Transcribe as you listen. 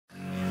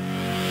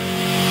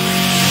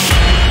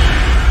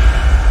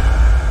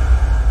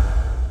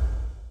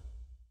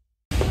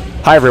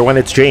Hi everyone,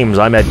 it's James.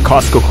 I'm at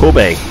Costco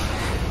Kobe.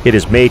 It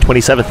is May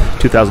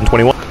 27th,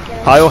 2021.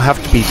 I'll have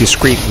to be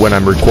discreet when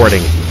I'm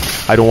recording.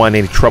 I don't want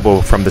any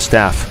trouble from the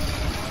staff.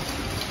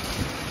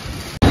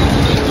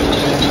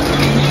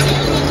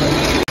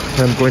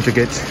 I'm going to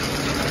get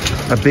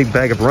a big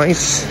bag of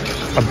rice,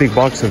 a big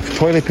box of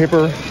toilet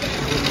paper,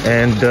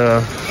 and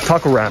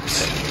taco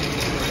wraps.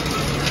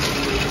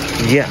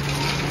 Yeah,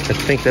 I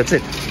think that's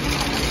it.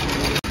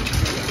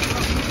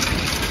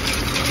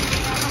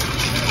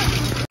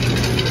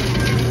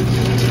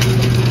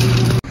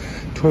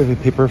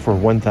 Toilet paper for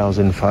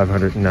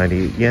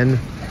 1,598 yen.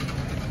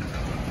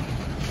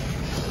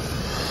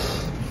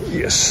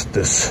 Yes,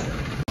 this.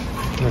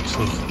 Next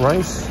is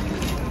rice.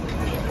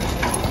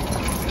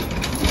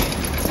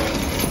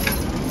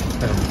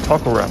 And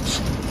taco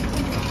wraps.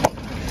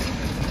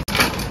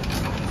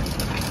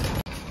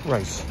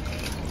 Rice.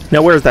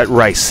 Now where's that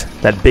rice?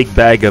 That big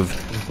bag of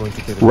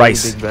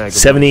rice. Big bag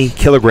 70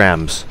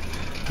 kilograms.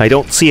 I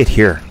don't see it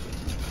here.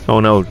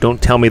 Oh no,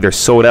 don't tell me they're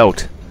sold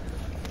out.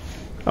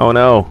 Oh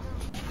no.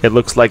 It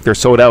looks like they're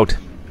sold out.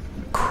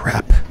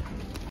 Crap.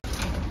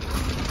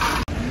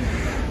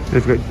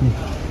 They've got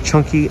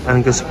chunky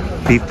Angus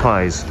beef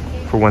pies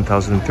for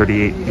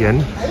 1,038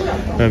 yen.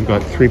 I've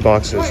got 3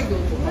 boxes.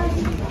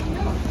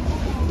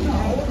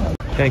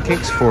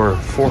 Pancakes for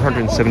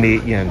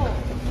 478 yen.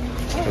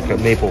 I've got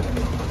maple.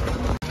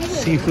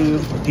 Seafood,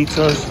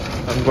 pizzas.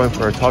 I'm going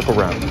for a taco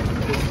wrap.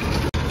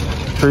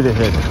 Straight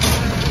ahead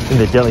in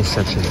the deli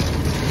section.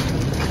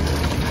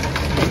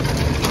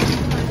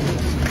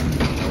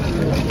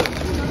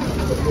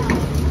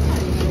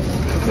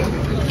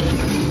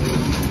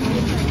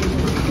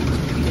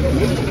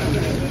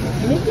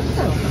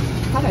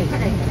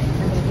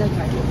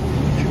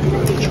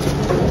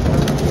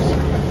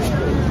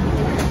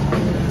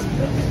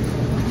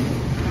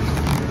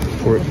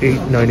 For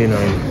 $8.99.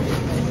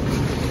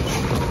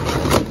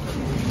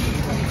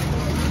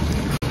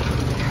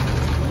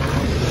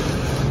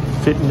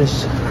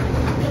 Fitness.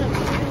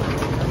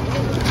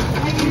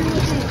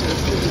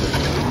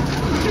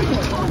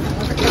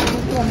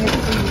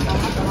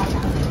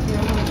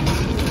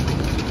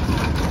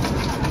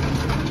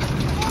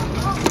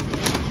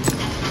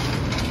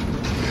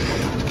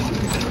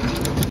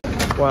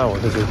 Wow,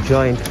 there's a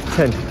giant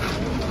tent.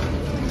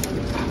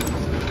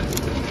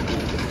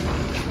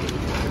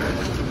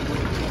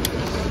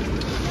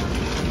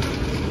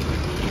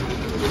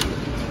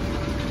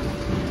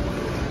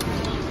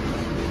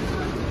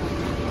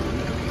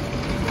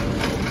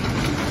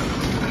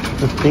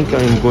 I think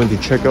I'm going to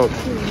check out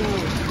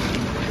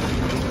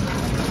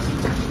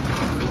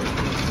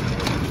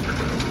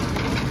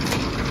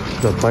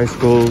the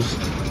bicycles.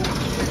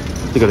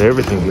 They got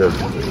everything here.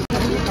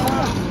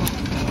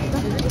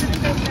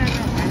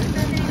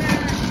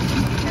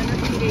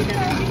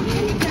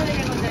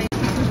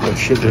 Oh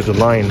shit, there's a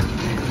line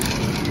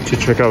to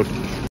check out.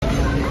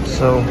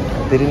 So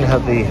they didn't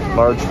have the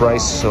large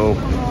rice, so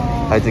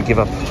I had to give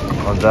up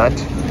on that.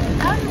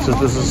 So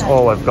this is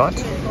all I've got.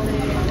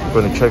 I'm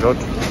going to check out.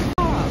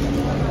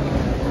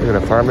 We got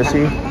a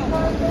pharmacy,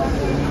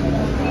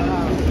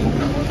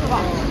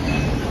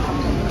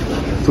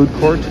 food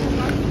court,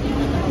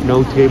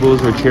 no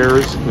tables or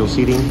chairs, no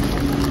seating.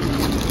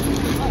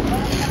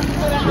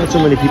 Not so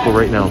many people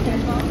right now.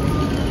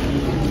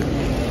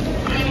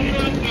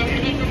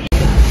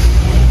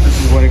 This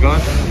is what I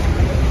got.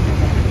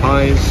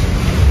 Pies,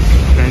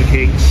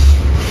 pancakes,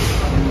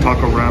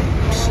 taco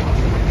wraps,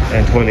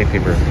 and toilet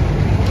paper.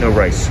 No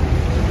rice.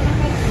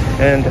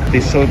 And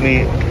they showed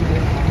me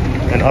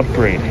an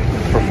upgrade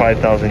for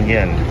 5,000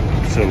 yen.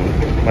 So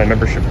my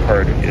membership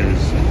card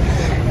is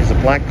a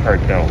black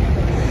card now.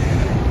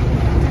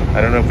 I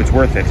don't know if it's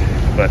worth it,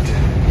 but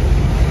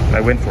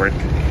I went for it.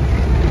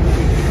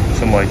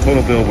 So my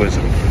total bill was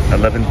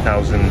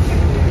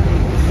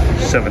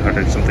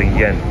 11,700 something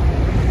yen.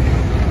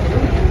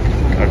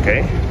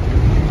 Okay.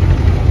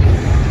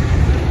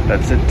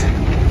 That's it.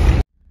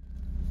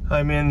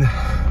 I'm in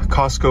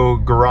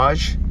Costco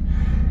garage.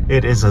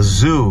 It is a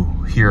zoo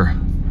here.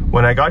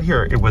 When I got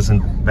here, it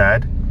wasn't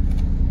bad.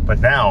 But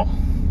now,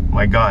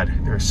 my God,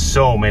 there's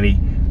so many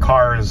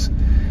cars,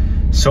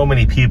 so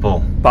many people.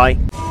 Bye.